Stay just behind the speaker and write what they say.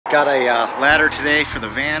Got a ladder today for the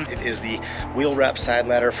van. It is the wheel wrap side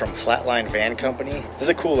ladder from Flatline Van Company. This is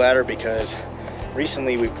a cool ladder because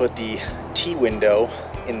recently we put the T-window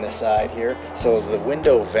in the side here, so the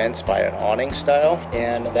window vents by an awning style,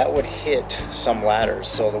 and that would hit some ladders.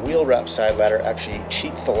 So the wheel wrap side ladder actually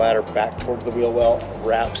cheats the ladder back towards the wheel well,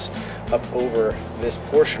 wraps up over this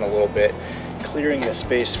portion a little bit, clearing the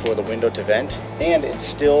space for the window to vent, and it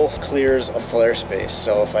still clears a flare space.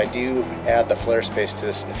 So if I do add the flare space to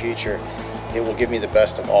this in the future, it will give me the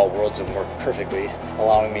best of all worlds and work perfectly,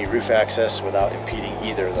 allowing me roof access without impeding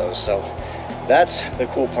either of those. So that's the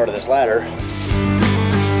cool part of this ladder.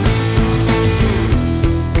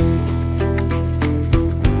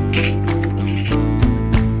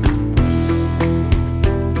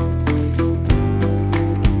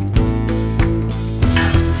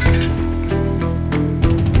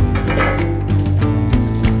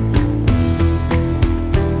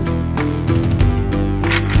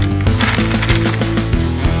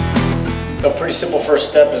 A pretty simple first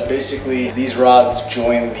step is basically these rods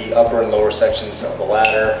join the upper and lower sections of the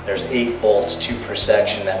ladder. There's 8 bolts, 2 per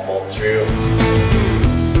section that bolt through.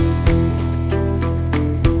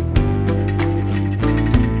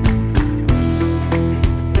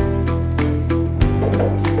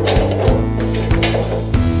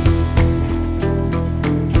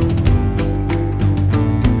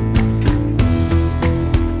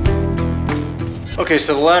 Okay,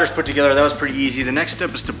 so the ladder's put together. That was pretty easy. The next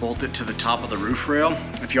step is to bolt it to the top of the roof rail.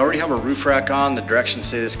 If you already have a roof rack on, the directions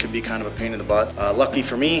say this could be kind of a pain in the butt. Luckily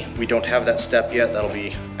for me, we don't have that step yet. That'll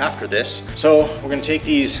be after this. So we're gonna take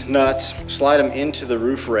these nuts, slide them into the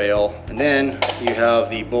roof rail, and then you have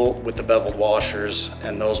the bolt with the beveled washers,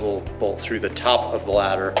 and those will bolt through the top of the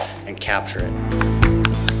ladder and capture it.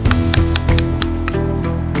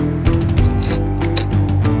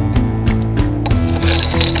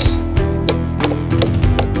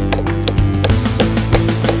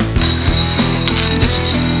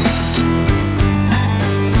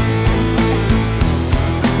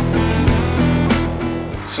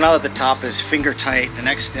 So now that the top is finger tight, the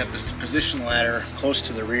next step is to position the ladder close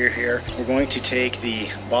to the rear here. We're going to take the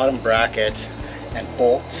bottom bracket and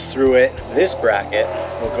bolt through it. This bracket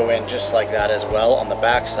will go in just like that as well on the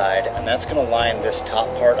back side, and that's going to line this top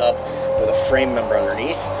part up with a frame member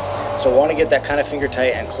underneath. So we want to get that kind of finger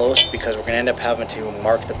tight and close because we're going to end up having to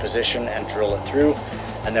mark the position and drill it through,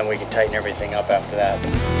 and then we can tighten everything up after that.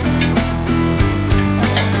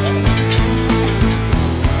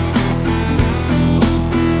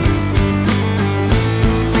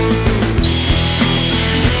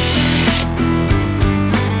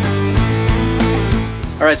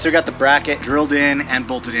 All right, so we got the bracket drilled in and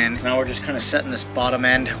bolted in. Now we're just kind of setting this bottom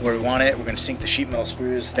end where we want it. We're gonna sink the sheet metal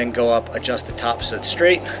screws, then go up, adjust the top so it's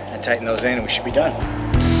straight, and tighten those in, and we should be done.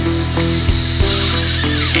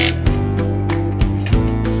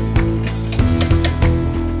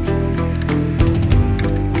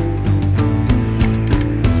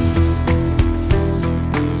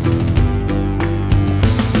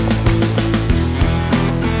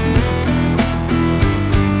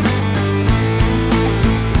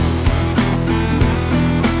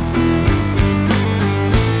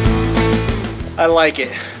 I like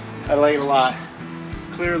it. I like it a lot.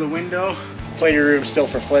 Clear the window. Plenty of room still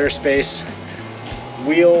for Flarespace.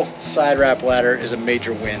 Wheel side wrap ladder is a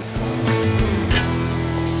major win.